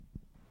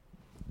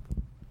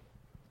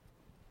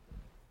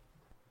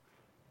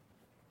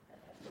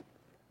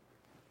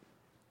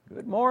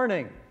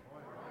morning.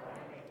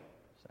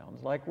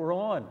 Sounds like we're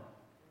on.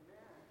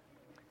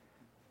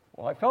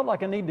 Well, I felt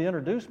like I need to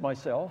introduce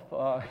myself.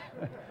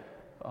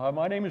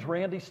 My name is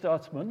Randy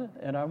Stutzman,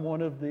 and I'm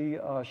one of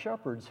the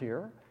shepherds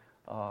here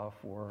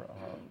for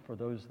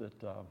those that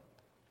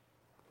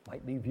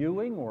might be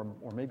viewing or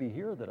maybe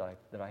here that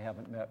I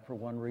haven't met for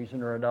one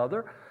reason or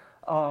another.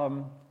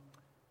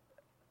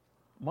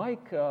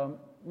 Mike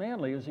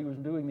Manley, as he was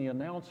doing the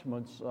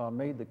announcements,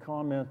 made the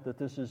comment that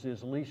this is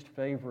his least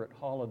favorite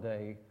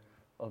holiday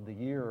of the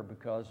year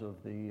because of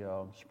the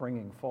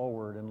springing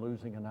forward and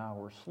losing an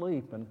hour's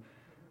sleep. And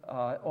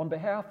on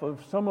behalf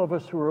of some of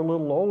us who are a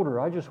little older,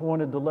 I just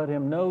wanted to let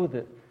him know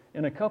that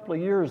in a couple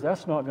of years,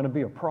 that's not going to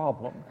be a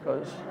problem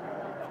because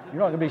you're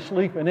not going to be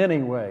sleeping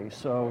anyway.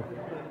 So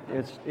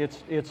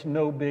it's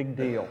no big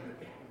deal.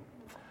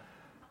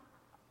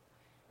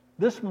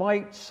 This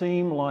might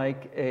seem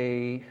like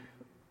a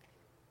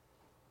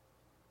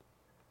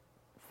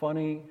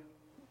funny,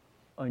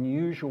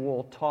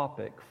 unusual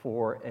topic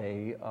for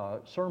a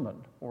sermon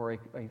or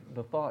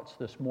the thoughts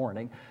this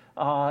morning.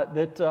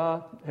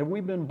 Have we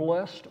been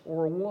blessed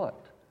or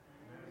what?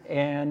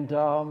 And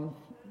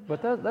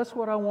but that's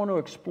what I want to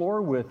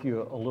explore with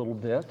you a little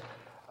bit,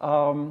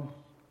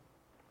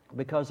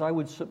 because I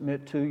would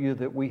submit to you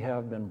that we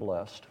have been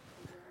blessed.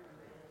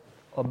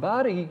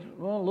 About a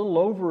little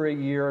over a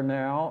year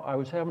now, I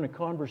was having a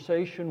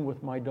conversation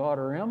with my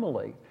daughter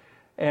Emily.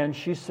 And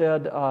she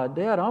said,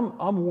 Dad,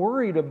 I'm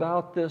worried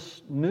about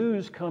this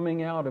news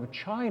coming out of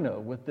China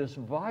with this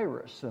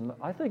virus, and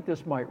I think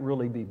this might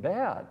really be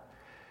bad.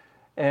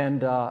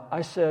 And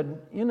I said,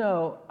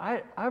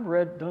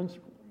 I've done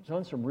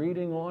some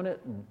reading on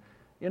it, and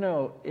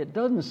it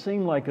doesn't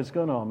seem like it's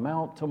going to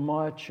amount to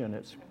much, and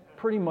it's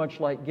pretty much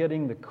like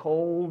getting the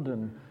cold,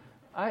 and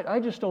I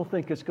just don't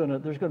think there's going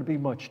to be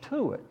much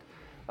to it.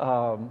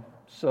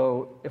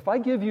 So if I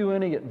give you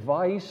any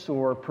advice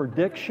or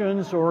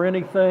predictions or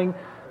anything,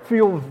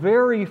 feel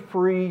very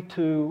free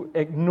to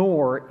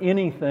ignore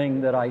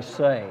anything that I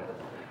say,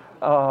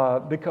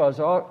 because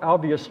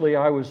obviously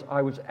I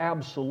was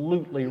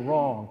absolutely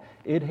wrong.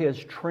 It has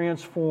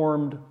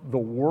transformed the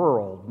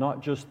world,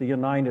 not just the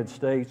United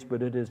States,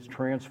 but it has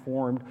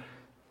transformed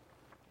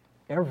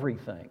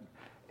everything.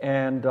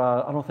 And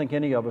I don't think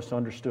any of us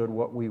understood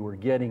what we were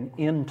getting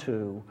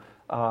into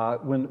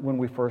when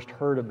we first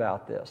heard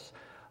about this.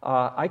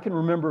 I can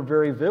remember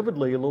very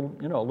vividly a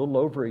little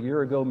over a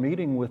year ago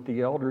meeting with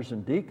the elders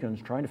and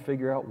deacons trying to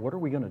figure out what are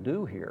we going to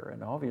do here.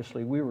 And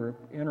obviously we were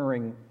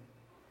entering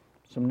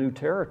some new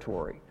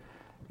territory.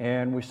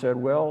 And we said,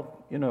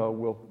 well,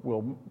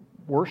 we'll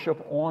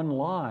worship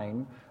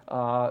online.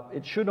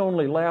 It should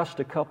only last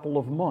a couple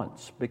of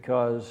months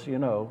because,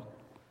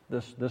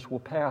 this will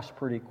pass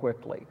pretty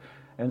quickly.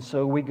 And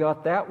so we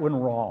got that one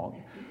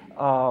wrong.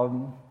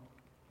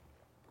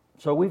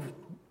 So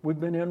we've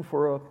been in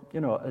for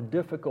a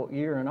difficult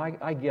year, and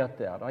I get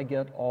that. I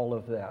get all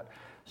of that.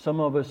 Some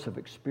of us have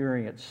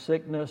experienced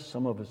sickness.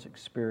 Some of us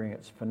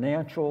experienced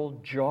financial,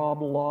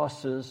 job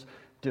losses,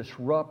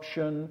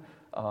 disruption,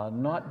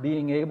 not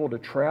being able to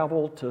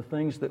travel to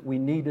things that we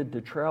needed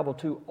to travel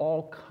to,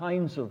 all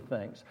kinds of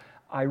things.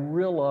 I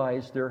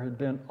realize there have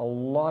been a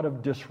lot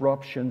of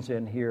disruptions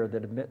in here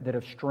that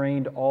have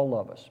strained all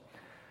of us.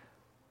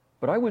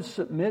 But I would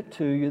submit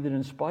to you that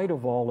in spite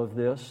of all of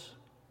this,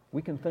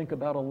 we can think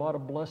about a lot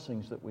of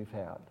blessings that we've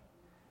had.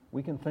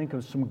 We can think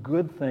of some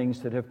good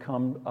things that have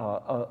come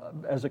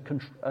as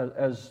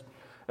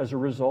a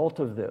result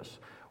of this.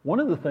 One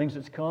of the things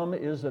that's come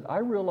is that I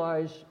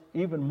realize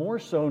even more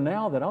so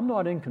now that I'm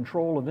not in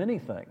control of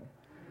anything.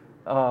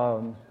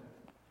 God's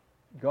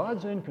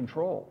in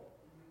control.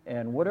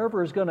 And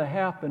whatever is going to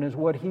happen is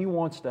what He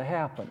wants to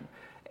happen.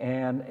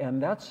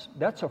 And that's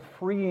a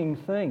freeing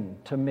thing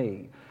to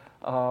me.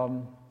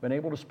 Been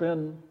able to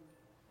spend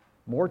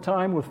more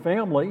time with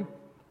family.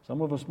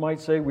 Some of us might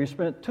say we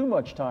spent too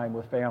much time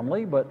with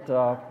family,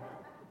 but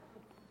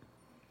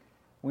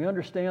we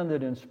understand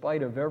that in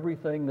spite of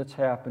everything that's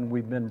happened,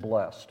 we've been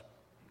blessed.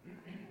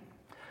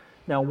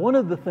 Now, one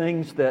of the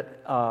things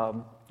that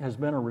has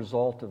been a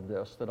result of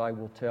this that I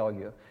will tell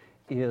you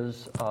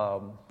is,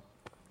 let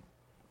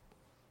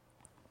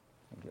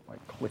me get my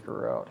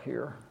clicker out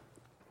here.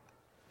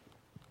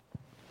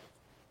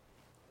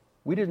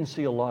 We didn't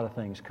see a lot of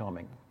things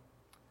coming.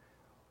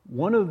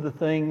 One of the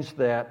things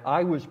that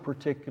I was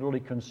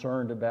particularly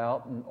concerned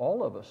about, and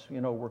all of us,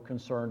 were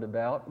concerned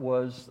about,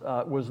 was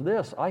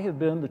this. I have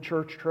been the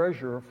church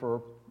treasurer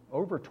for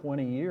over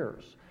 20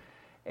 years,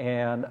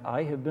 and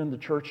I have been the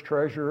church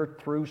treasurer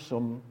through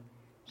some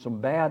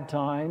bad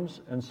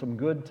times and some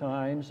good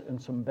times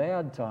and some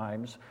bad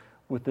times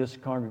with this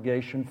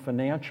congregation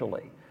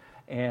financially.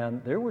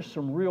 And there was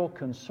some real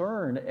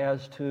concern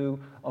as to,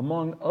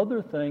 among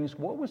other things,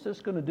 what was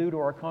this going to do to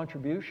our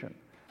contribution?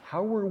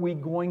 How were we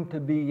going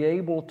to be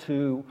able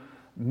to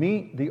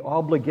meet the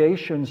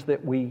obligations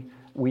that we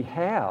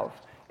have?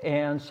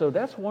 And so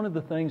that's one of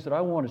the things that I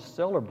want to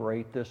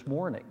celebrate this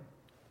morning.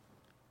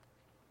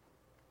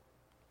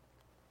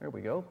 There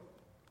we go.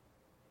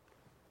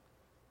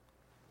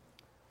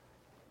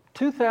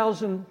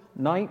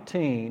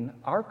 19,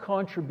 our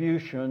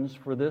contributions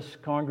for this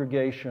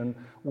congregation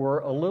were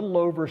a little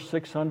over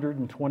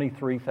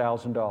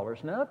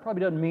 $623,000. Now, that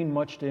probably doesn't mean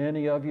much to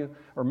any of you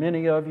or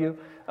many of you.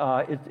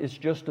 It's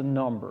just a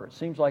number. It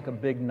seems like a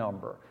big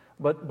number.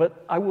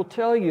 But I will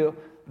tell you,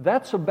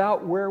 that's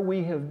about where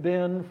we have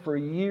been for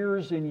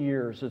years and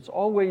years. It's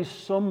always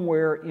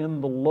somewhere in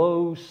the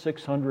low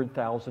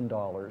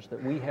 $600,000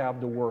 that we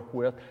have to work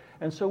with.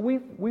 And so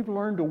we've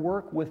learned to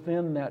work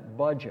within that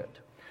budget.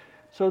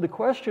 So the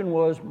question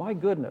was, my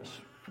goodness,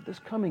 for this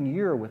coming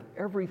year with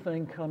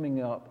everything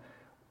coming up,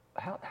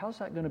 how's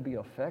that going to be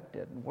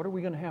affected? And what are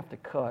we going to have to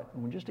cut?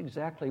 And just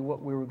exactly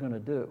what we were going to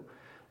do.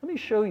 Let me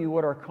show you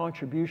what our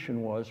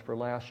contribution was for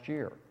last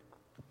year.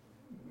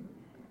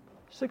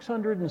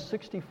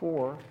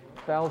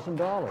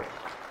 $664,000.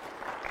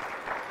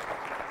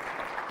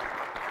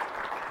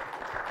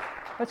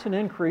 That's an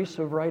increase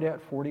of right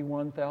at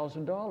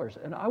 $41,000.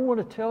 And I want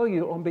to tell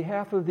you on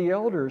behalf of the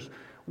elders,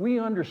 we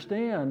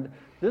understand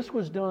this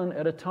was done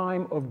at a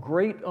time of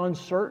great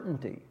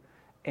uncertainty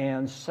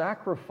and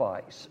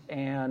sacrifice,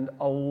 and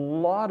a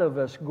lot of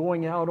us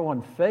going out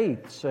on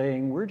faith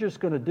saying, we're just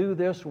going to do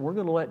this, and we're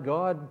going to let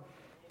God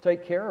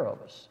take care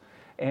of us.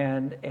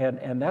 And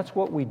that's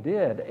what we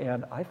did.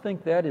 And I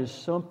think that is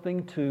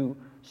something to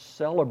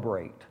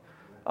celebrate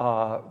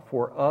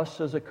for us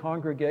as a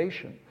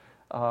congregation.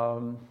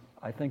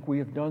 I think we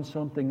have done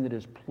something that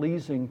is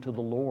pleasing to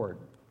the Lord.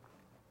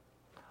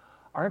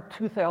 Our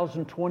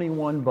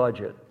 2021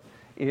 budget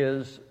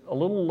is a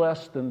little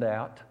less than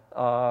that.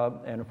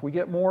 And if we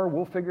get more,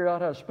 we'll figure out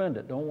how to spend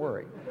it. Don't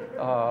worry.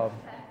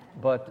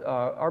 But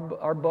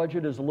our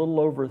budget is a little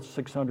over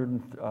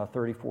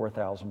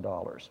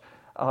 $634,000.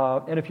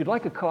 And if you'd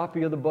like a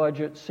copy of the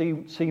budget,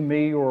 see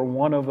me or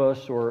one of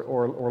us,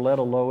 or let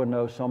Aloha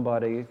know,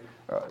 somebody,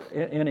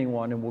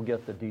 anyone, and we'll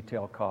get the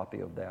detailed copy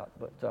of that.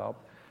 But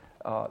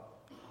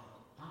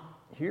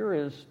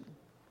here's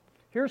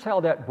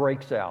how that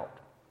breaks out.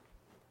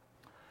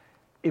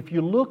 If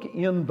you look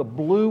in the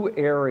blue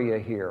area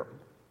here,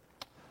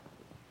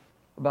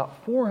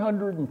 about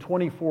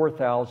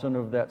 424,000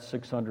 of that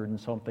 600 and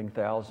something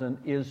thousand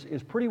is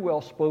pretty well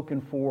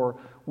spoken for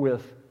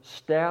with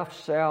staff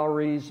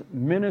salaries,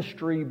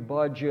 ministry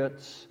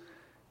budgets,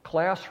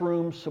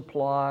 classroom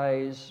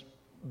supplies,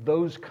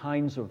 those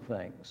kinds of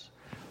things.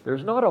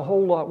 There's not a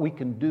whole lot we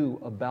can do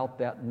about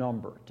that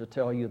number, to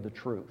tell you the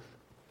truth.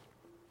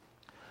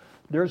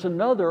 There's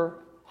another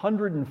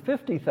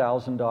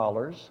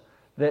 $150,000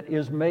 that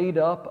is made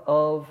up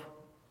of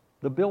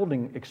the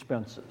building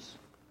expenses.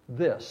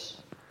 The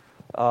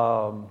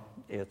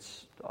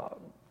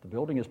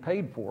building is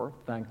paid for,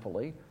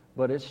 thankfully,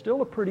 but it's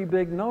still a pretty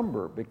big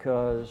number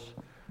because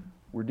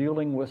we're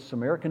dealing with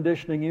some air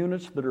conditioning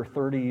units that are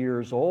 30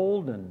 years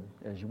old, and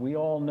as we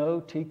all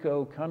know,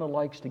 TECO kind of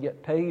likes to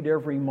get paid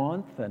every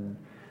month, and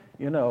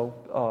there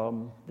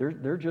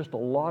are just a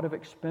lot of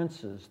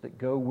expenses that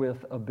go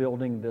with a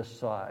building this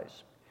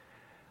size.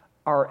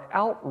 Our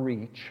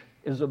outreach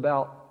is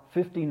about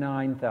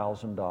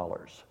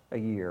 $59,000 a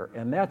year,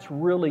 and that's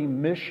really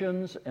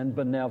missions and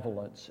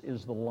benevolence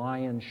is the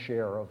lion's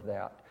share of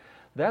that.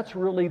 That's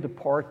really the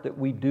part that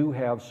we do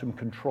have some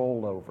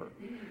control over.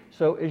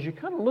 So as you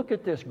kind of look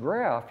at this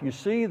graph, you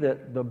see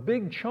that the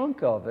big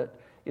chunk of it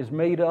is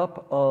made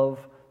up of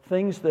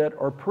things that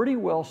are pretty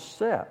well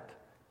set.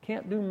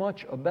 Can't do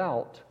much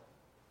about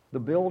the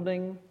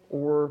building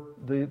or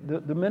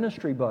the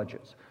ministry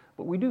budgets.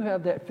 But we do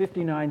have that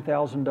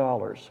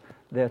 $59,000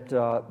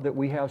 that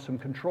we have some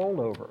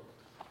control over.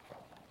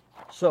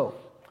 So,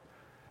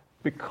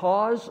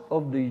 because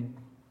of the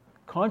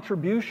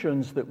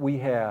contributions that we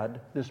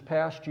had this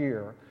past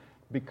year,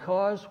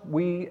 because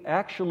we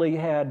actually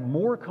had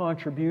more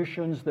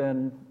contributions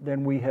than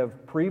we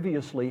have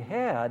previously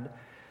had,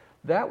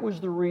 that was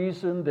the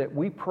reason that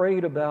we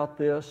prayed about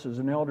this as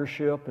an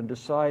eldership and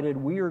decided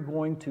we are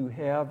going to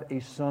have a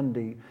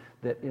Sunday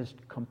that is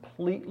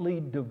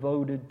completely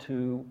devoted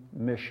to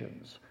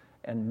missions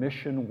and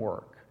mission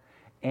work.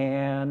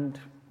 And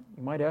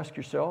you might ask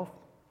yourself,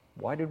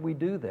 why did we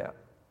do that?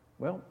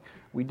 Well,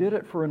 we did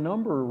it for a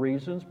number of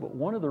reasons, but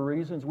one of the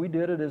reasons we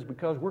did it is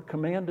because we're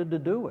commanded to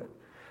do it.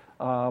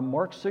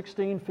 Mark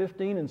 16,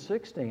 15, and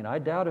 16. I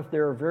doubt if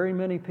there are very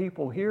many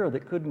people here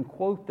that couldn't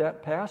quote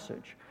that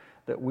passage,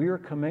 that we are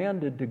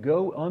commanded to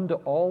go unto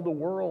all the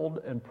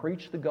world and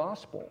preach the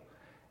gospel.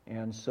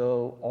 And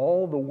so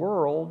all the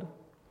world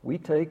we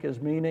take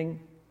as meaning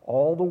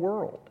all the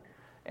world.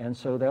 And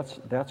so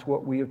that's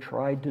what we have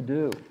tried to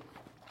do.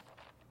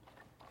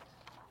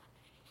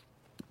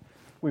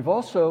 We've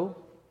also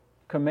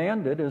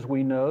commanded, as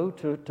we know,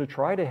 to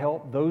try to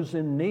help those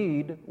in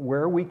need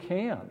where we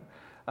can.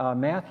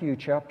 Matthew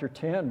chapter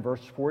 10,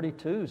 verse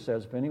 42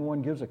 says, if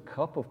anyone gives a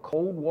cup of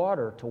cold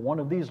water to one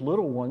of these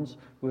little ones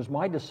who is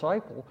my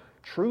disciple,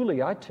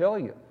 truly I tell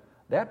you,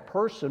 that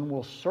person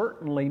will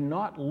certainly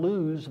not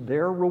lose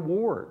their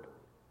reward.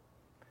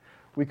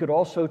 We could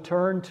also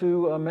turn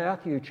to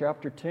Matthew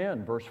chapter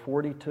 10, verse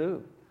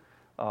 42.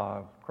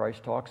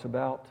 Christ talks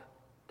about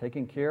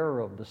taking care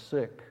of the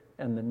sick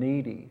and the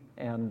needy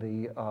and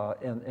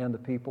the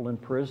people in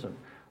prison,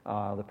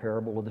 the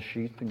parable of the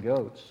sheep and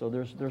goats. So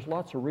there's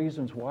lots of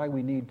reasons why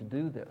we need to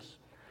do this.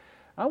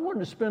 I wanted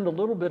to spend a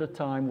little bit of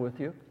time with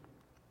you,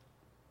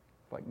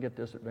 if I can get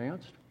this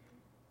advanced,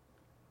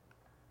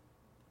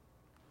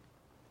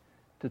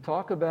 to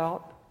talk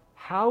about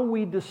how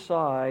we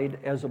decide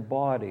as a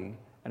body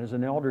and as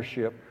an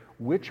eldership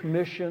which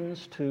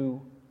missions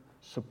to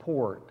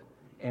support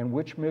and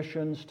which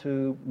missions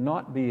to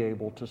not be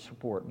able to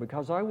support.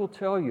 Because I will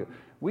tell you,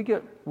 we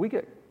get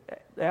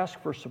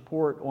asked for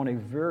support on a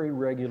very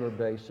regular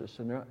basis,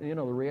 and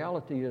the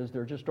reality is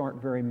there just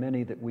aren't very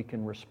many that we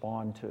can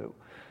respond to.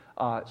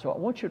 So I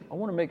want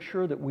to make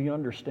sure that we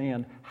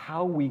understand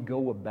how we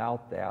go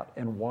about that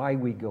and why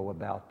we go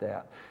about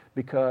that,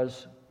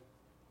 because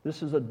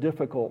this is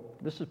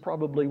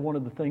probably one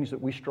of the things that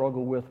we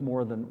struggle with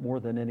more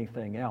than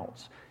anything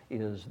else,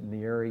 is in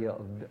the area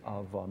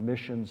of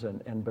missions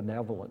and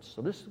benevolence.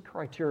 So this is the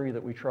criteria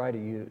that we try to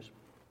use.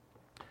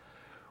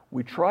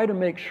 We try to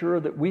make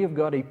sure that we have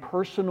got a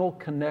personal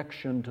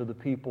connection to the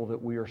people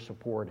that we are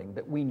supporting,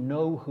 that we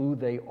know who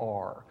they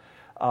are,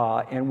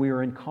 and we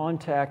are in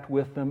contact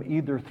with them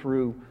either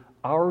through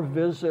our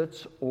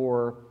visits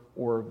or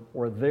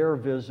their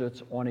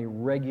visits on a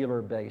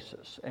regular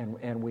basis,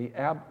 and we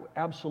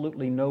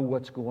absolutely know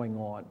what's going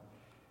on.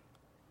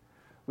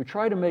 We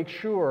try to make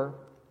sure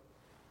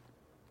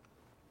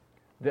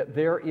that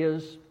there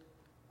is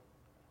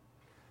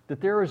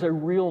a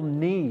real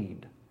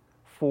need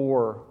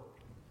for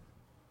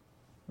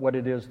what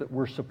it is that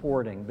we're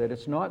supporting, that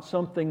it's not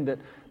something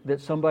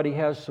that somebody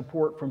has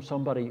support from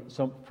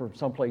from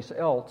someplace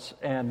else,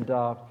 and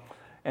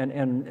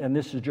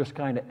this is just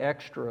kind of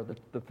extra.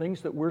 The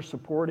things that we're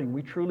supporting,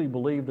 we truly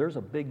believe there's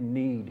a big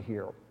need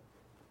here.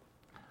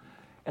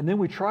 And then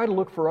we try to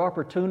look for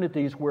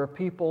opportunities where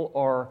people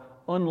are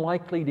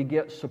unlikely to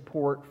get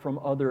support from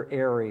other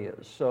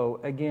areas. So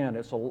again,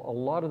 it's a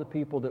lot of the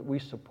people that we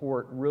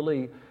support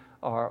really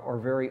are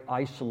very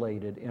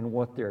isolated in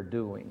what they're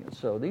doing. And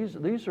so these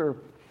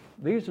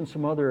and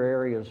some other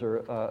areas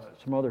are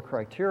some other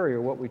criteria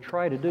what we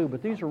try to do,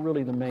 but these are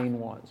really the main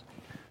ones.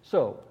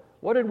 So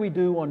what did we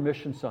do on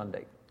Mission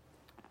Sunday?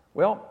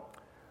 Well,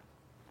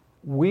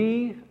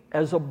 we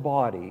as a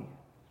body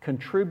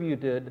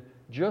contributed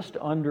just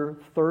under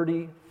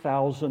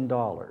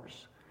 $30,000,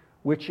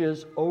 which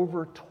is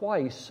over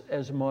twice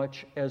as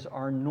much as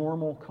our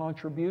normal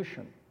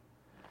contribution.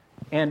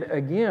 And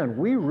again,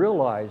 we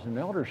realize in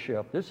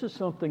eldership, this is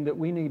something that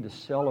we need to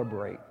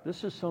celebrate.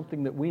 This is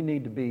something that we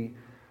need to be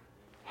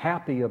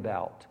happy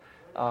about.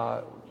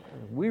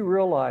 We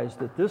realize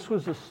that this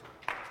was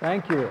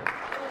thank you.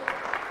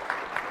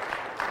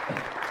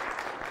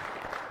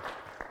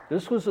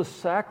 This was a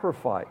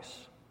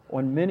sacrifice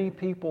on many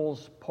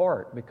people's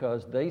part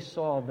because they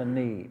saw the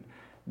need.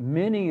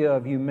 Many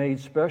of you made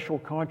special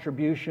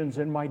contributions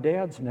in my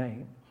dad's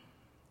name,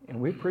 and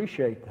we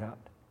appreciate that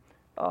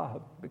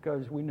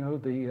because we know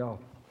the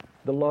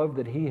love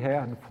that he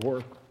had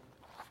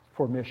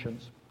for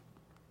missions.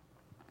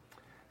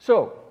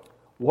 So,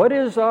 what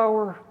is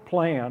our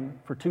plan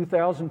for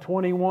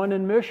 2021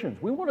 in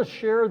missions? We want to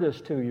share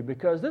this to you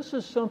because this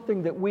is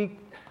something that we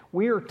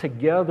are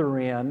together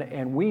in,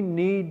 and we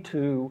need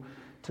to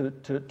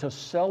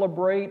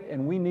celebrate,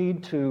 and we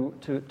need to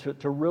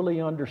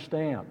really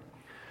understand.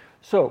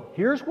 So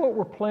here's what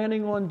we're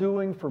planning on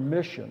doing for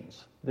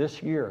missions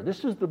this year.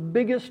 This is the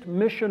biggest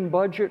mission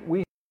budget we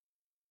have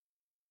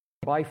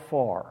by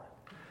far.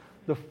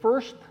 The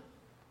first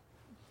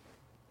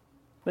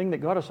thing that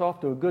got us off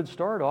to a good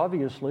start,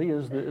 obviously,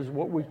 is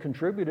what we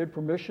contributed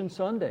for Mission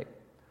Sunday.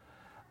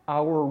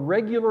 Our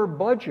regular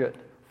budget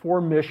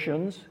for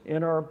missions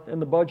in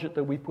the budget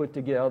that we put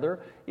together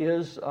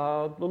is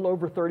a little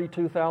over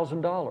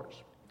 $32,000.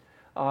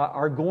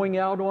 Our going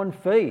out on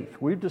faith,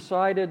 we've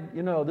decided,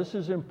 this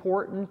is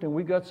important, and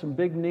we've got some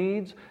big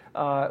needs.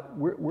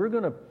 We're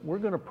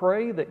gonna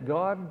pray that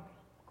God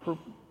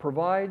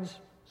provides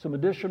some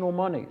additional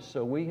money.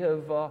 So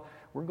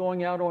we're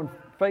going out on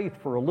faith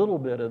for a little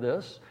bit of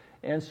this,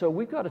 and so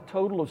we've got a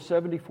total of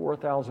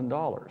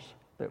 $74,000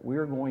 that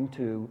we're going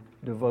to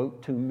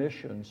devote to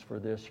missions for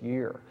this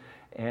year.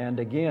 And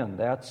again,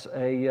 that's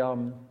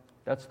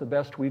the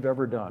best we've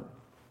ever done.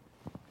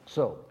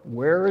 So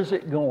where is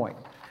it going?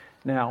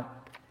 Now,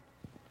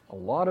 a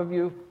lot of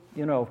you,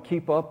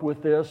 keep up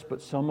with this,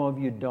 but some of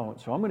you don't.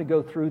 So I'm going to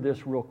go through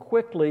this real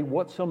quickly,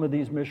 what some of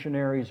these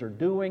missionaries are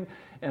doing,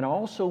 and I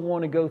also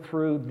want to go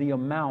through the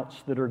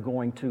amounts that are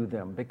going to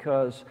them,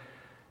 because,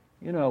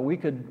 we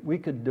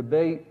could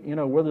debate,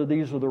 whether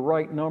these are the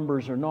right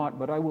numbers or not,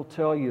 but I will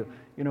tell you,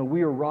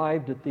 we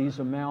arrived at these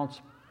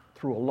amounts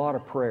through a lot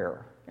of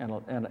prayer and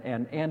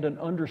an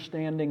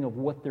understanding of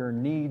what their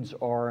needs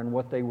are and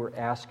what they were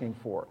asking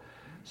for.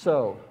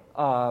 So,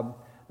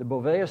 the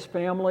Boveas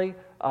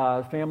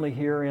family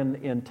here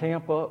in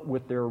Tampa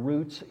with their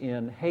roots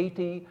in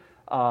Haiti,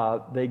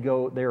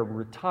 They're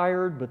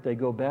retired, but they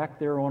go back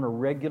there on a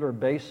regular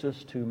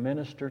basis to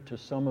minister to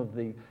some of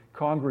the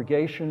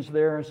congregations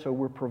there, and so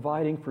we're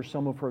providing for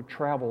some of her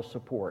travel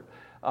support.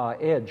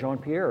 Ed,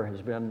 Jean-Pierre,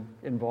 has been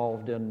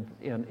involved in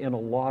a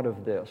lot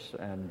of this,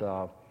 and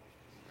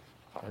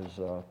has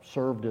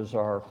served as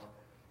our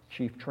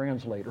chief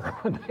translator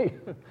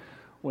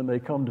when they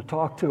come to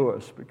talk to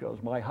us,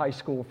 because my high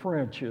school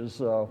French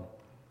is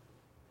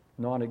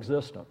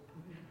non-existent.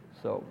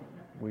 So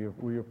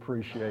we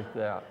appreciate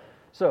that.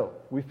 So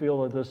we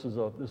feel that this is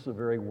a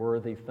very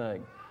worthy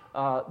thing.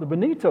 The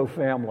Benito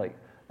family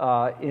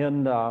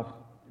in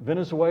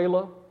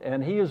Venezuela,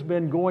 and he has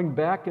been going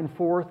back and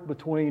forth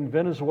between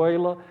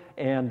Venezuela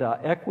and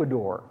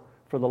Ecuador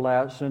for the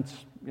last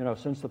since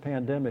the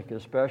pandemic,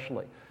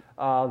 especially.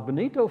 The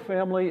Benito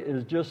family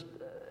is just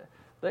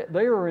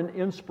they are an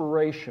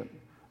inspiration.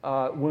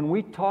 When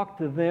we talk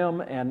to them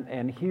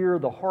and hear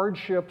the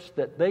hardships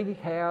that they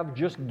have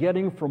just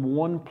getting from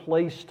one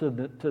place to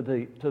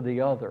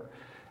the other,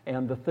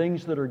 and the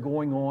things that are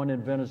going on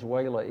in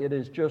Venezuela,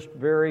 it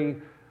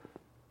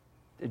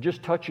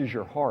just touches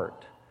your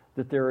heart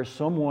that there is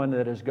someone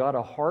that has got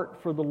a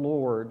heart for the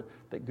Lord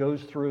that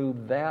goes through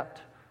that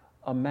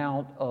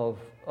amount of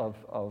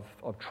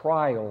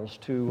trials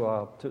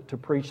to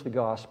preach the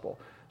gospel.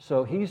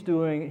 So he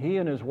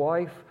and his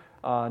wife,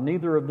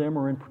 neither of them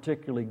are in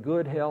particularly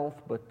good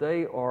health, but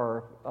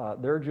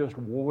they're just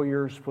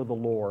warriors for the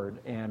Lord,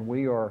 and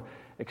we are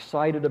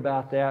excited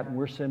about that, and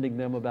we're sending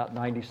them about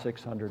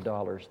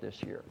 $9,600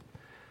 this year.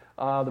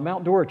 The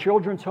Mount Dora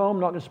Children's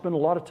Home, not going to spend a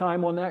lot of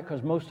time on that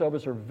because most of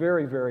us are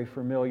very, very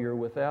familiar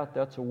with that.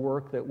 That's a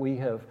work that we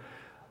have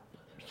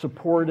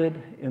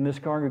supported in this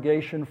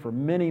congregation for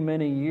many,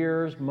 many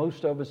years.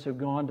 Most of us have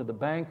gone to the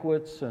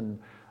banquets and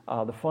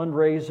the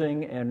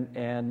fundraising,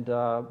 and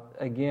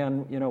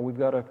again, we've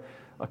got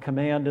a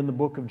command in the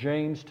book of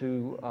James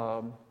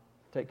to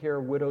take care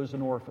of widows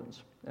and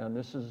orphans, and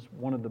this is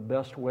one of the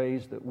best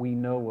ways that we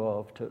know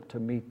of to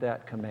meet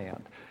that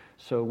command.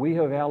 So we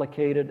have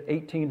allocated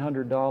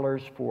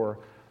 $1,800 for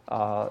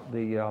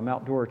the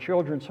Mount Dora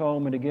Children's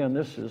Home, and again,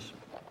 this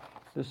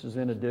is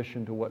in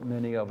addition to what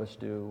many of us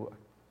do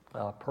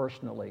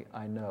personally,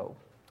 I know.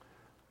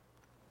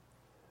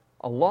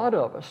 A lot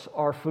of us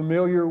are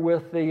familiar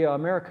with the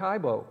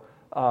Maracaibo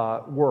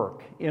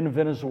work in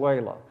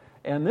Venezuela,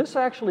 and this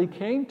actually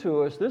came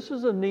to us. This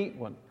is a neat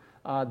one.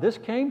 This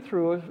came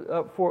to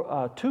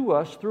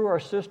us through our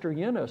sister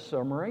Eunice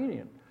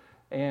Moranian,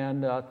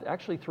 and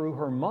actually through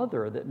her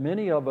mother that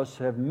many of us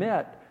have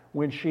met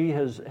when she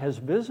has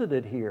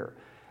visited here.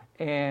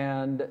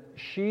 And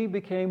she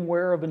became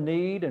aware of a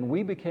need, and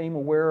we became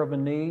aware of a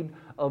need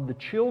of the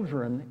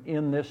children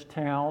in this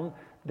town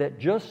that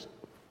just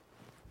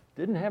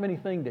didn't have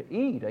anything to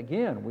eat.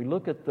 Again, we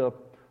look at the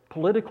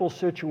political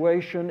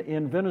situation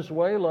in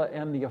Venezuela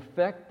and the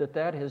effect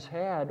that has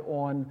had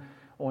on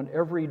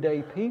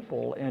everyday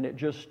people, and it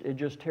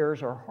just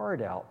tears our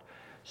heart out.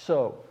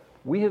 So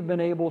we have been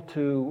able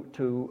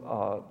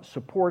to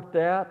support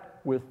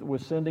that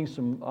with sending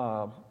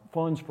some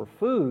funds for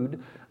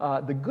food.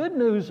 The good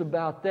news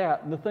about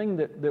that, and the thing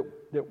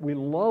that we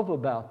love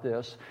about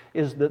this,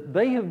 is that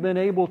they have been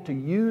able to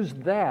use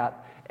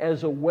that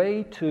as a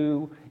way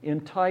to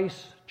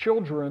entice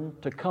children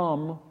to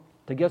come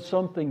to get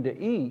something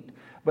to eat,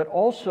 but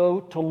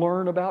also to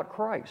learn about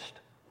Christ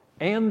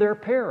and their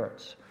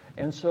parents.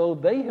 And so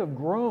they have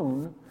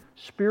grown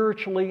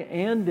spiritually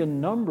and in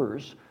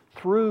numbers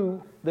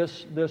through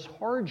this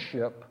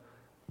hardship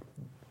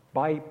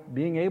by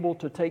being able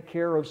to take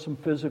care of some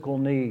physical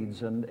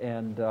needs.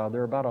 And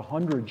there are about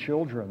 100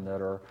 children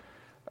that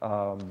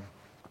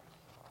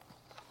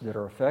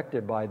are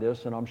affected by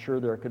this, and I'm sure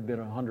there could have been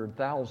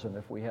 100,000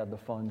 if we had the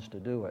funds to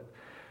do it.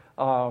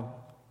 The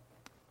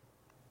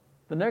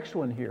next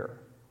one here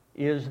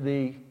is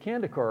the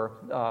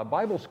Kandikar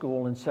Bible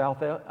School in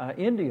South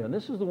India. And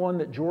this is the one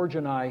that George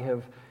and I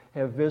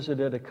have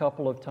visited a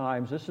couple of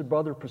times. This is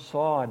Brother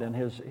Prasad and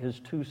his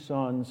two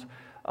sons,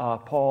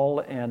 Paul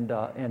and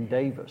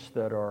Davis,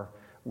 that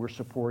we're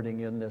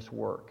supporting in this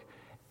work.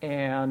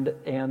 And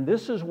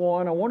this is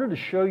one, I wanted to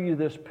show you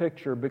this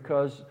picture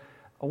because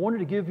I wanted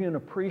to give you an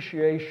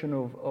appreciation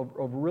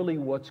of really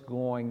what's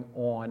going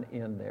on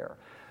in there.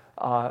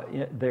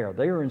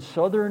 They are in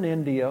southern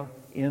India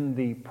in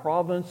the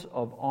province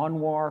of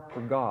Andhra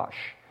Pradesh.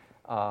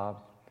 I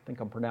think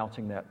I'm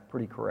pronouncing that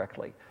pretty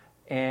correctly.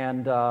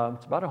 And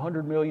it's about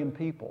 100 million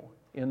people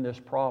in this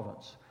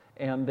province.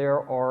 And there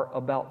are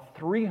about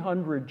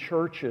 300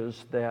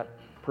 churches that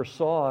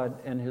Prasad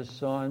and his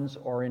sons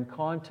are in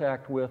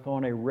contact with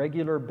on a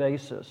regular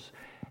basis.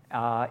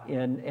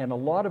 And a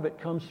lot of it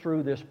comes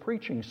through this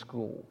preaching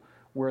school,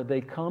 where they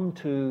come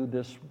to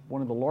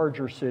one of the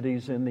larger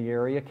cities in the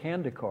area,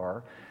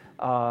 Kandikar,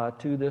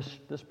 to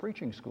this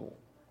preaching school.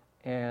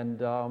 And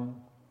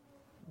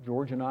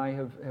George and I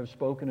have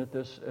spoken at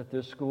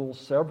this school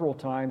several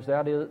times.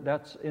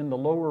 That's in the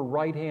lower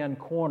right-hand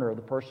corner.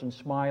 The person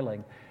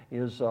smiling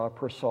is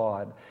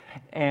Prasad.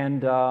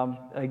 And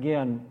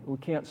again, we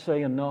can't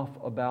say enough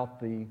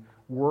about the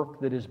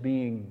work that is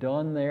being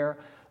done there.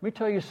 Let me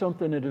tell you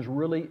something that is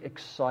really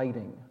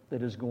exciting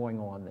that is going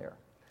on there.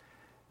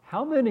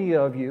 How many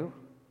of you,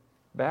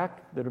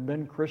 back that have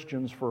been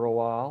Christians for a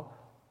while,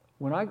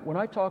 when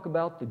I talk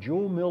about the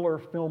Jewel Miller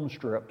film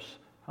strips,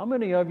 how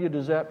many of you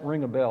does that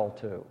ring a bell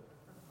to?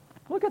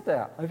 Look at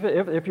that.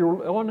 If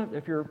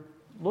you're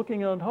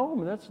looking at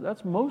home,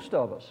 that's most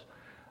of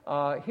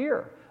us.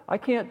 Here, I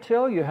can't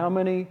tell you how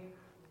many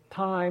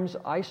times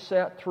I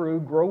sat through,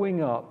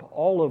 growing up,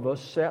 all of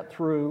us sat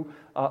through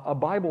a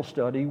Bible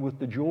study with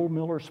the Jewel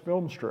Miller's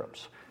film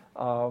strips.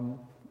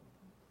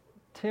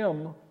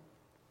 Tim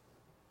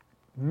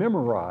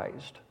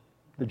memorized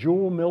the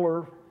Jewel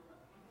Miller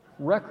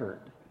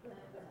record.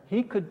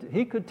 He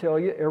could tell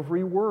you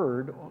every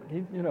word.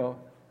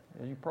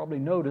 As you probably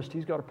noticed,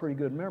 he's got a pretty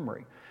good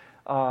memory.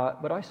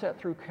 But I sat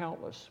through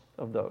countless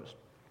of those.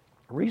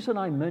 The reason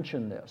I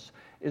mention this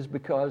is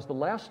because the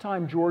last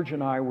time George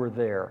and I were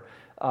there,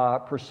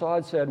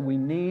 Prasad said we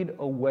need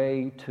a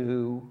way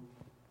to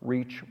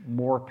reach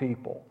more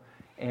people.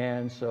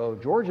 And so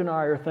George and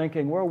I are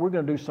thinking, well, we're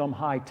going to do some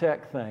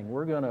high-tech thing.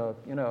 We're going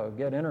to,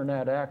 get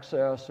internet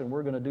access, and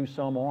we're going to do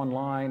some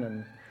online.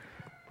 And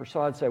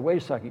Prasad said, wait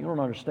a second, you don't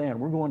understand.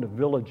 We're going to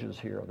villages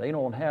here. They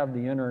don't have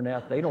the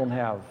internet. They don't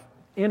have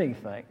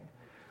anything.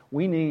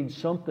 We need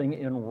something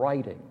in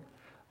writing,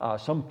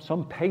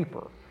 some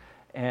paper.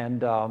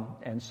 And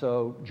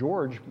so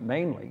George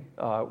mainly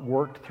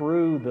worked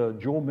through the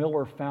Jewel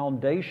Miller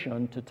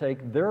Foundation to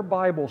take their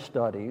Bible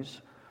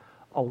studies,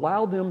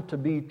 allow them to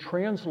be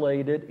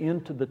translated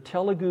into the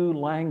Telugu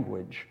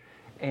language,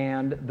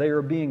 and they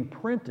are being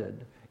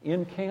printed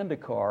in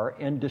Kandikar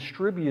and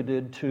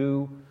distributed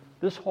to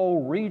this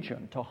whole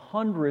region, to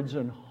hundreds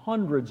and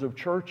hundreds of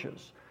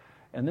churches.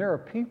 And there are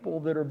people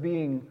that are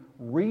being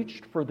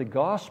reached for the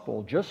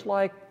gospel, just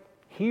like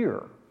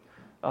here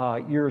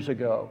years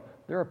ago.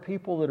 There are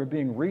people that are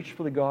being reached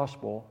for the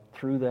gospel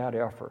through that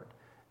effort,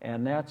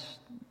 and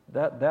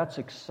that's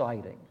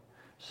exciting.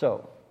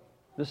 So,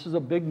 this is a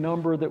big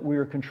number that we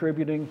are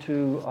contributing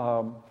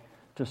to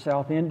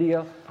South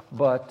India,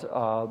 but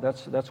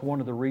that's one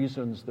of the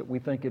reasons that we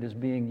think it is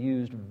being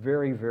used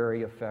very,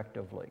 very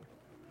effectively.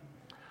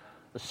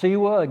 The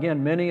Siwa,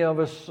 again, many of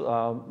us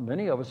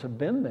have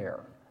been there.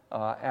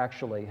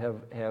 Actually,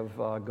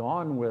 have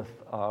gone with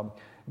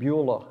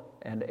Beulah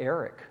and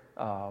Eric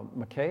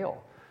McHale.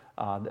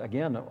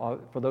 Again,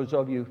 for those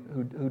of you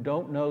who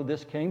don't know,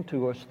 this came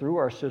to us through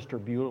our sister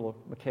Beulah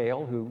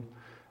McHale, who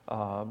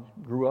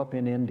grew up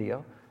in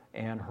India,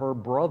 and her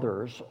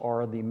brothers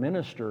are the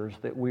ministers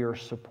that we are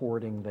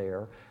supporting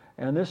there.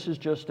 And this is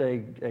just a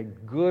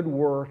good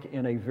work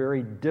in a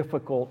very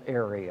difficult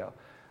area.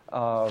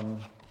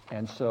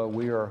 And so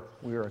we are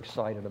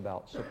excited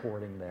about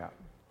supporting that.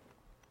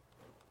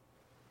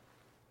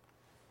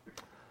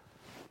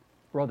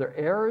 Brother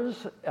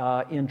Ayers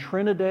in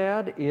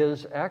Trinidad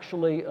is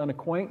actually an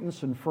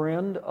acquaintance and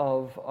friend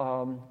of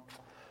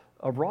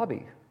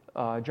Robbie,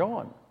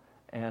 John,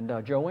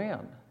 and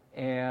Joanne.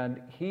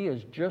 And he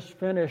has just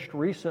finished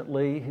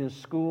recently his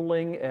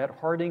schooling at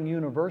Harding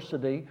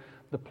University.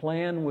 The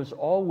plan was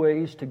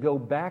always to go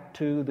back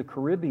to the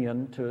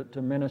Caribbean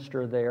to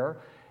minister there.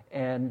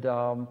 And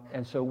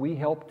so we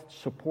helped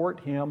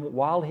support him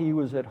while he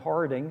was at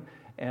Harding,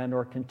 and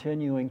are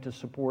continuing to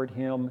support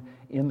him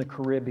in the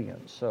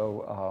Caribbean.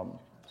 So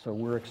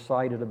we're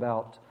excited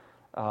about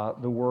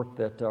the work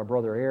that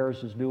Brother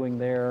Ayers is doing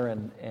there,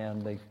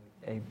 and the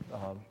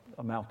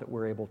amount that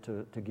we're able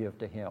to give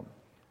to him.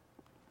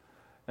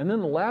 And then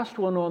the last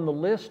one on the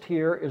list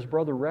here is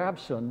Brother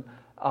Rabson,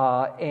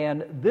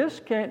 and this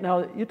came.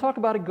 Now you talk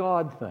about a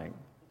God thing.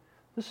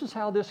 This is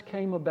how this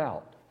came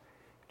about.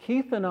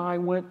 Keith and I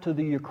went to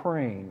the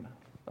Ukraine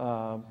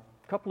a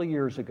couple of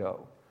years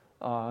ago.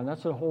 And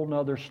that's a whole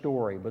nother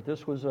story, but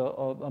this was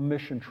a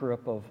mission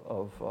trip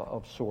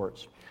of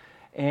sorts.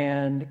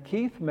 And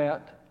Keith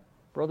met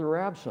Brother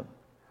Rabson,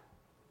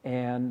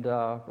 and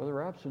Brother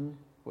Rabson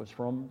was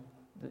from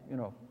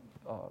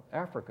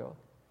Africa,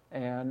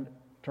 and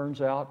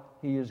turns out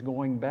he has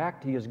gone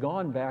back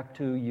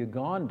to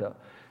Uganda.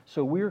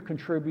 So we're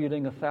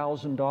contributing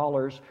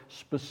 $1,000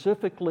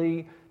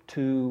 specifically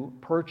to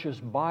purchase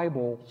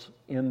Bibles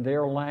in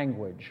their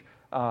language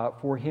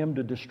for him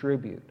to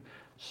distribute.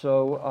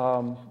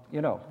 So,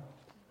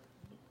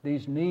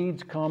 these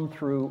needs come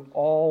through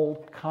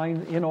all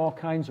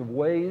kinds of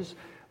ways,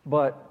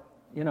 but,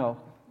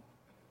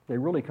 they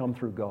really come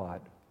through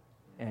God.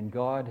 And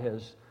God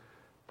has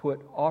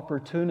put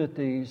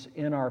opportunities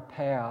in our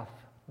path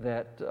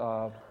that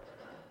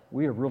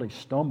we have really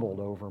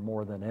stumbled over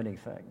more than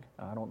anything.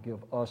 I don't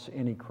give us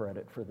any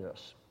credit for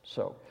this.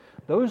 So,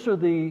 those are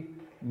the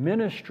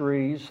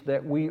ministries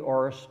that we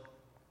are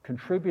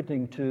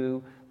contributing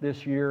to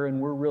this year,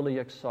 and we're really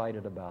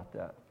excited about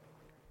that.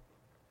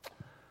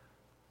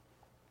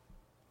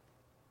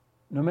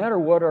 No matter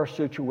what our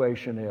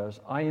situation is,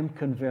 I am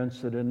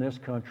convinced that in this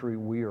country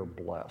we are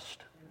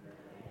blessed.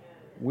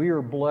 We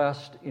are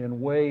blessed in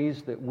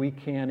ways that we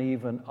can't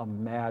even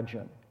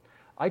imagine.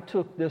 I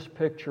took this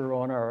picture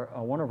on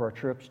one of our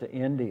trips to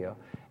India,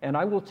 and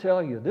I will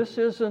tell you, this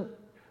isn't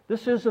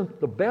This isn't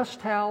the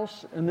best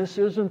house, and this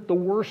isn't the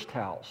worst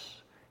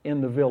house in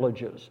the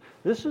villages.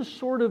 This is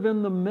sort of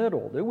in the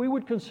middle. We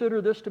would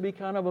consider this to be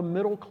kind of a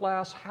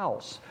middle-class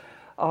house.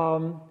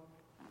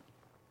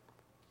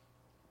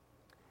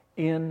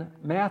 In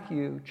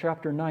Matthew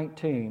chapter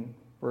 19,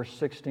 verse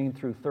 16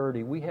 through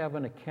 30, we have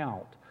an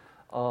account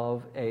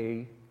of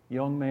a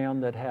young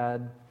man that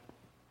had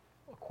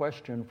a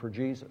question for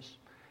Jesus.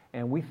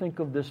 And we think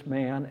of this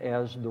man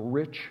as the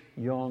rich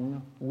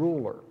young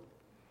ruler.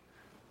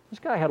 This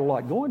guy had a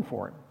lot going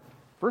for him.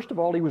 First of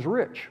all, he was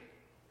rich.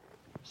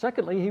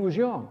 Secondly, he was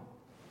young.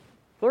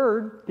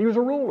 Third, he was a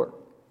ruler.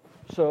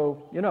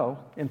 So,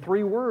 in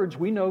 3 words,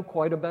 we know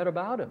quite a bit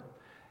about him.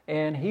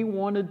 And he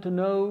wanted to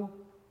know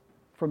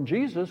from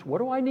Jesus, what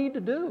do I need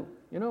to do?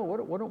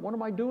 What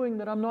am I doing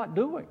that I'm not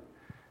doing?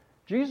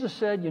 Jesus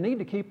said, you need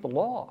to keep the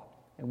law,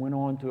 and went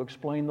on to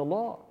explain the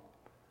law.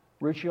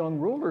 Rich young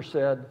ruler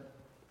said,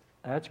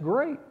 that's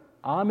great.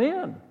 I'm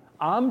in.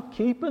 I'm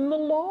keeping the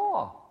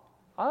law.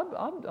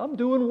 I'm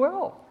doing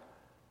well.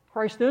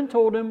 Christ then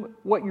told him,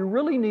 what you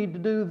really need to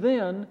do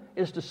then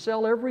is to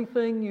sell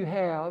everything you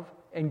have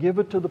and give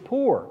it to the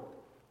poor.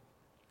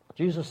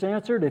 Jesus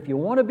answered, if you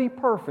want to be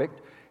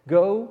perfect,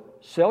 go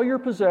sell your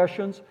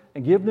possessions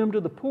and give them to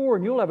the poor,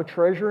 and you'll have a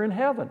treasure in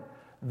heaven.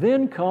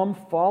 Then come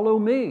follow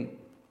me.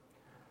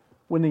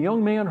 When the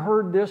young man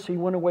heard this, he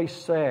went away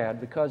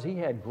sad because he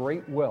had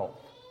great wealth.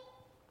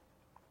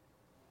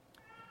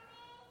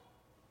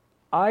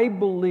 I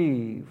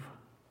believe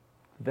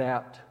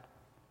that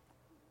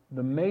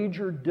the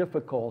major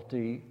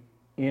difficulty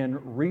in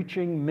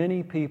reaching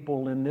many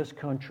people in this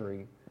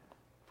country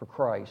for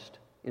Christ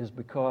is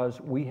because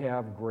we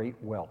have great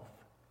wealth.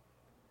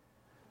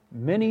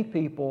 Many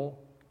people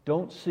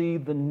don't see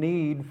the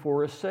need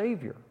for a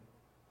Savior.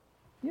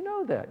 You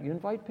know that. You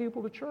invite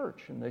people to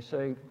church and they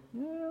say,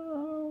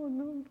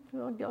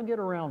 I'll get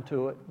around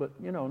to it, but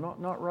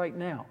not right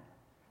now.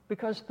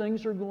 Because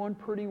things are going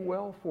pretty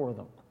well for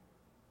them.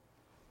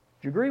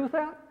 Do you agree with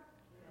that?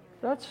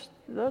 That's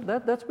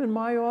been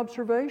my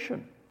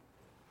observation.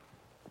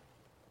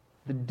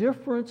 The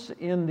difference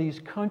in these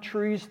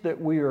countries that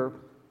we are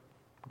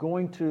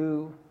going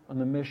to on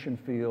the mission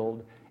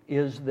field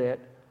is that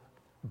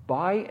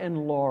by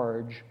and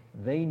large,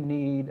 they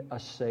need a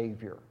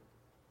Savior.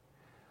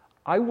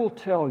 I will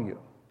tell you,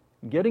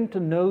 getting to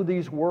know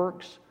these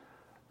works,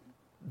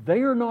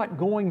 they are not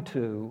going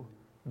to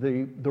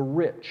the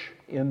rich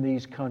in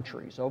these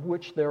countries, of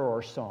which there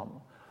are some.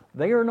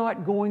 They are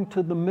not going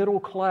to the middle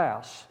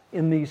class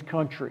in these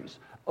countries,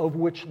 of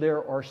which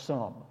there are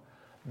some.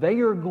 They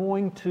are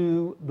going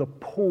to the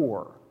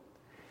poor.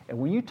 And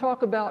when you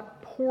talk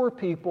about poor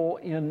people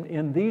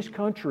in these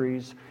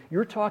countries,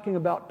 you're talking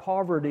about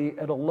poverty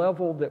at a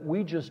level that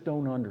we just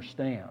don't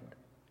understand.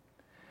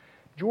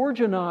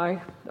 George and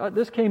I,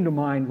 this came to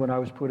mind when I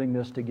was putting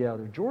this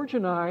together. George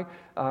and I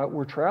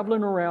were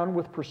traveling around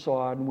with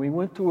Prasad, and we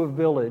went to a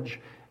village,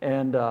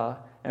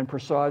 and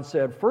Prasad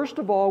said, first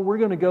of all, we're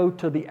going to go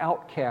to the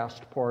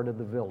outcast part of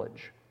the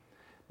village.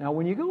 Now,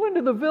 when you go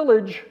into the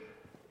village,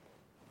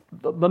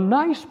 the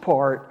nice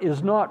part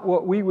is not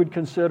what we would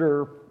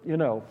consider,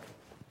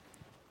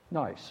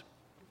 nice.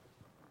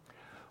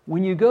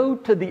 When you go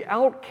to the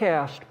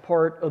outcast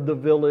part of the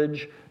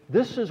village,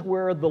 this is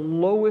where the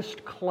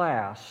lowest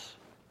class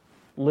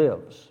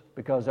lives,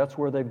 because that's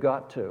where they've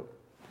got to.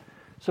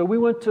 So we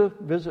went to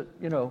visit,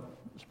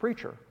 this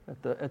preacher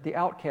at the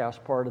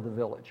outcast part of the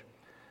village.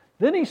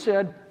 Then he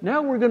said,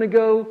 now we're going to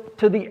go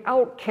to the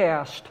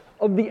outcast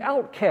of the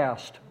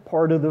outcast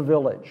part of the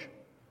village.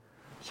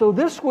 So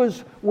this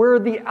was where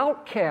the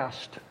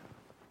outcast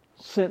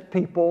sent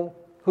people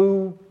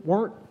who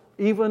weren't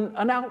even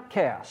an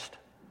outcast.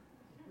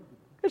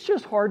 It's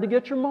just hard to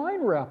get your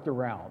mind wrapped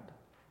around.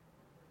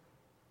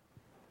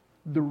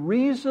 The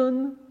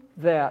reason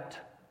that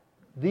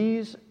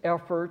these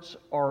efforts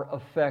are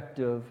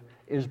effective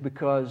is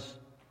because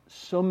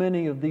so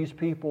many of these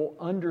people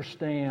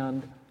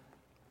understand,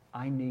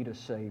 I need a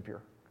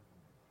Savior.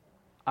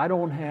 I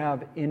don't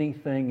have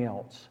anything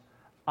else.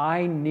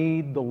 I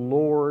need the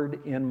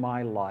Lord in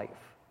my life.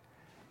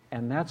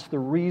 And that's the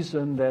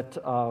reason that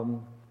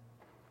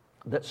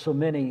that so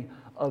many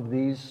of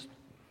these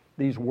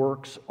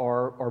works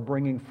are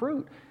bringing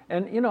fruit.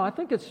 And I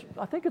think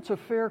it's a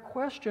fair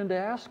question to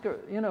ask.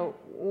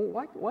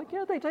 Why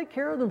can't they take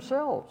care of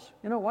themselves?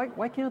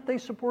 Why can't they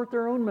support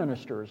their own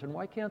ministers, and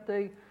why can't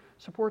they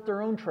support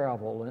their own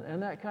travel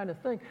and that kind of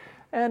thing?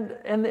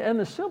 And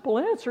the simple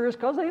answer is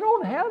because they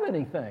don't have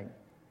anything.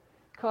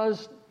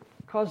 Because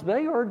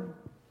they are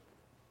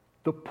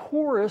the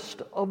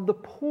poorest of the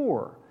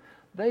poor.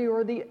 They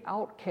are the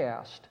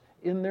outcast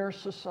in their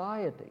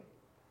society.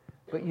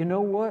 But you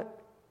know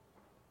what?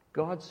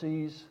 God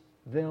sees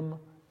them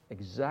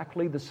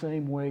exactly the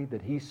same way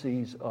that He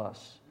sees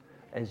us,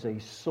 as a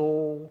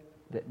soul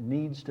that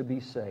needs to be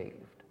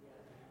saved.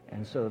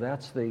 And so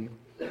that's the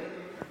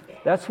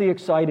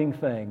exciting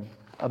thing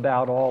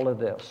about all of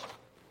this.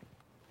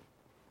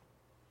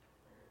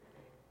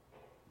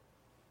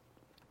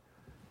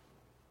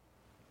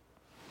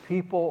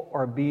 People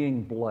are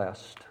being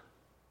blessed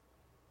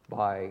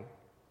by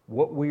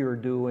what we are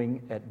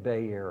doing at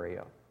Bay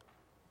Area.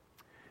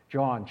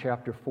 John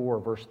chapter 4,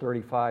 verse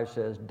 35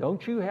 says,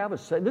 don't you have a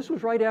saying? This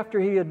was right after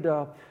he had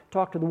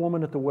talked to the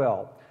woman at the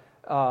well.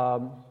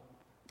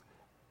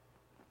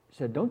 He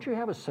said, don't you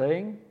have a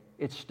saying?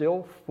 It's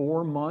still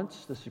 4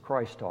 months. This is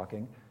Christ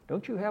talking.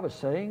 Don't you have a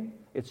saying?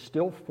 It's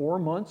still 4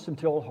 months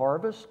until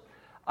harvest.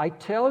 I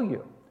tell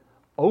you,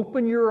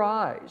 open your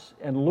eyes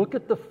and look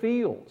at the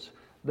fields.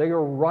 They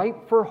are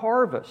ripe for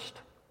harvest.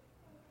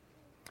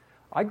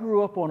 I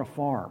grew up on a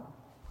farm.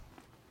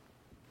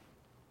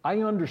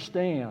 I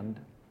understand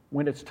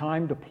when it's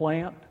time to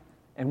plant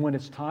and when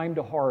it's time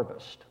to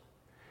harvest.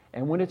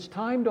 And when it's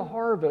time to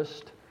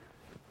harvest,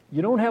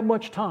 you don't have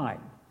much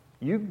time.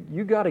 You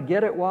got to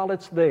get it while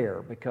it's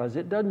there, because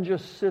it doesn't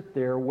just sit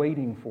there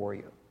waiting for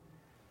you.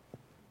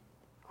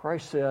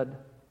 Christ said,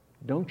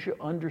 don't you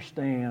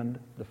understand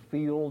the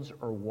fields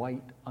are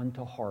white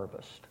unto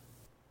harvest?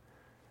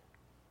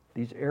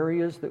 These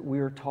areas that we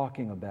are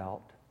talking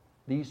about,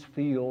 these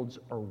fields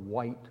are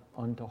white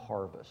unto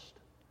harvest.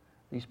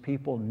 These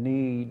people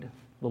need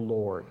the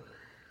Lord.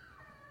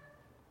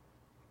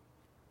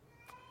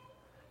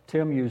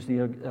 Tim used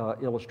the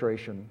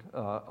illustration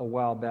a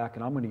while back,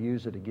 and I'm going to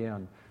use it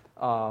again,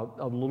 of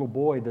a little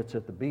boy that's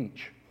at the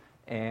beach.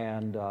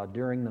 And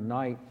during the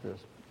night, this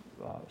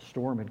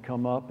storm had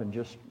come up and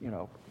just,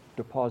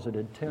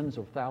 deposited tens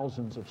of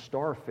thousands of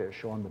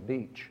starfish on the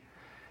beach.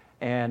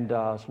 And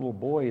this little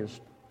boy is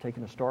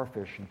taking a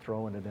starfish and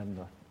throwing it in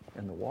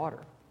the water.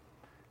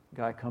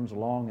 The guy comes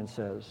along and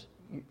says,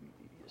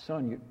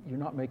 son, you're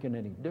not making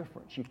any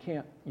difference. You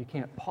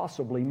can't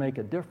possibly make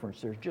a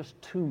difference. There's just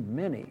too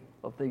many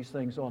of these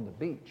things on the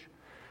beach.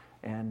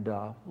 And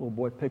little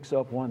boy picks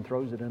up one,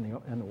 throws it in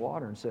the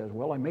water, and says,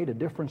 well, I made a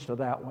difference to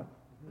that one.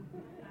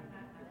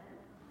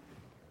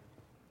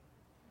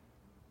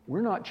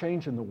 We're not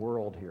changing the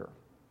world here.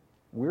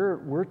 We're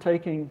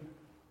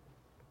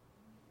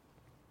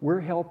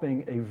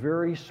helping a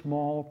very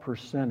small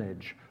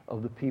percentage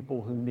of the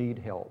people who need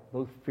help,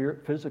 both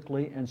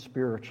physically and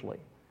spiritually.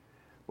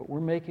 But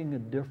we're making a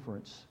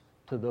difference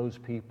to those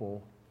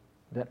people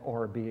that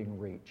are being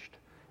reached.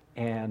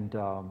 And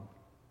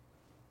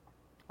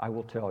I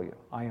will tell you,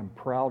 I am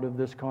proud of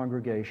this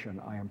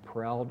congregation. I am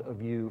proud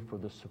of you for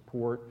the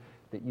support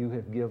that you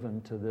have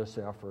given to this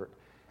effort.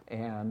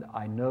 And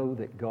I know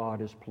that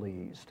God is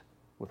pleased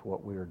with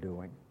what we are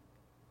doing.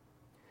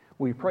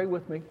 Will you pray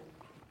with me?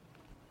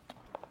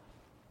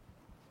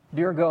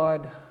 Dear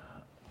God,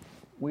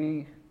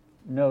 we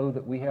know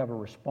that we have a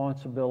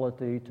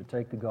responsibility to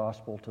take the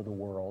gospel to the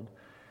world.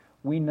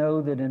 We know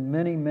that in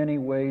many, many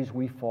ways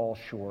we fall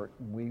short.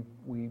 We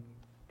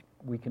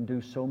can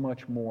do so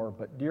much more.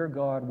 But dear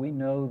God, we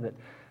know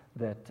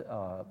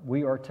that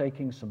we are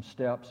taking some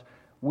steps.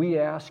 We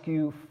ask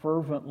you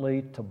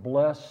fervently to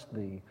bless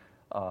the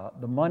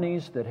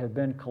monies that have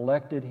been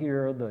collected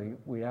here.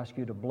 We ask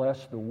you to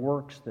bless the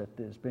works that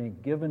is being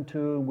given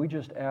to. We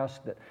just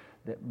ask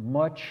that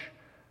much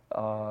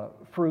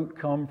fruit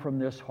come from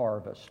this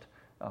harvest.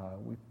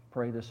 We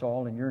pray this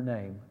all in your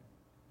name,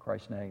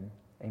 Christ's name,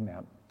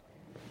 amen.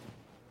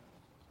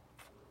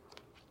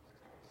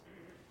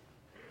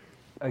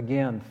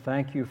 Again,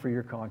 thank you for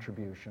your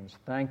contributions.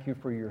 Thank you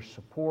for your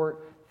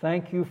support.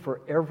 Thank you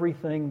for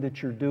everything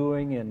that you're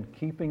doing in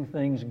keeping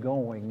things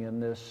going in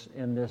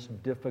this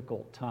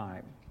difficult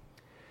time.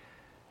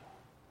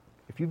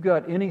 If you've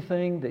got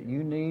anything that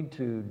you need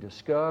to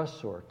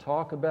discuss or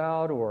talk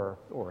about or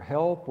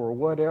help or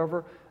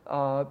whatever,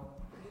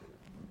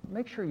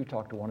 make sure you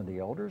talk to one of the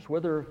elders,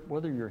 whether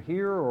you're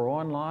here or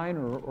online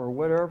or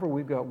whatever.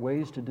 We've got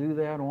ways to do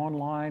that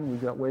online.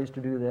 We've got ways to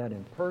do that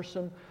in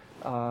person.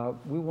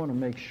 We want to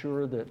make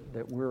sure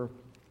that we're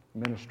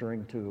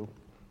ministering to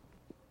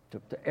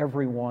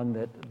everyone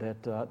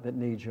that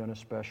needs you in a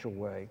special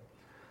way.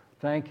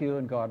 Thank you,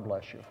 and God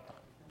bless you.